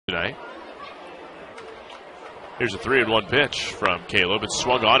tonight. Here's a 3-1 pitch from Caleb. It's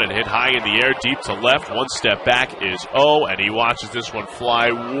swung on and hit high in the air, deep to left. One step back is and he watches this one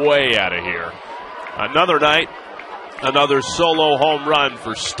fly way out of here. Another night, another solo home run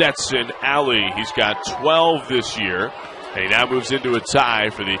for Stetson Allie. He's got 12 this year, and he now moves into a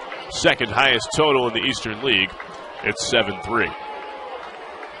tie for the second highest total in the Eastern League. It's 7-3.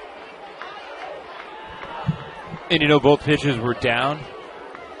 And both pitches were down.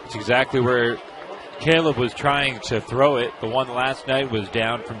 It's exactly where Caleb was trying to throw it. The one last night was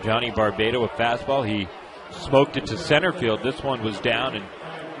down from Johnny Barbado, a fastball. He smoked it to center field. This one was down, and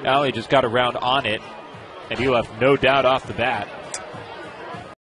Allie just got around on it, and he left no doubt off the bat.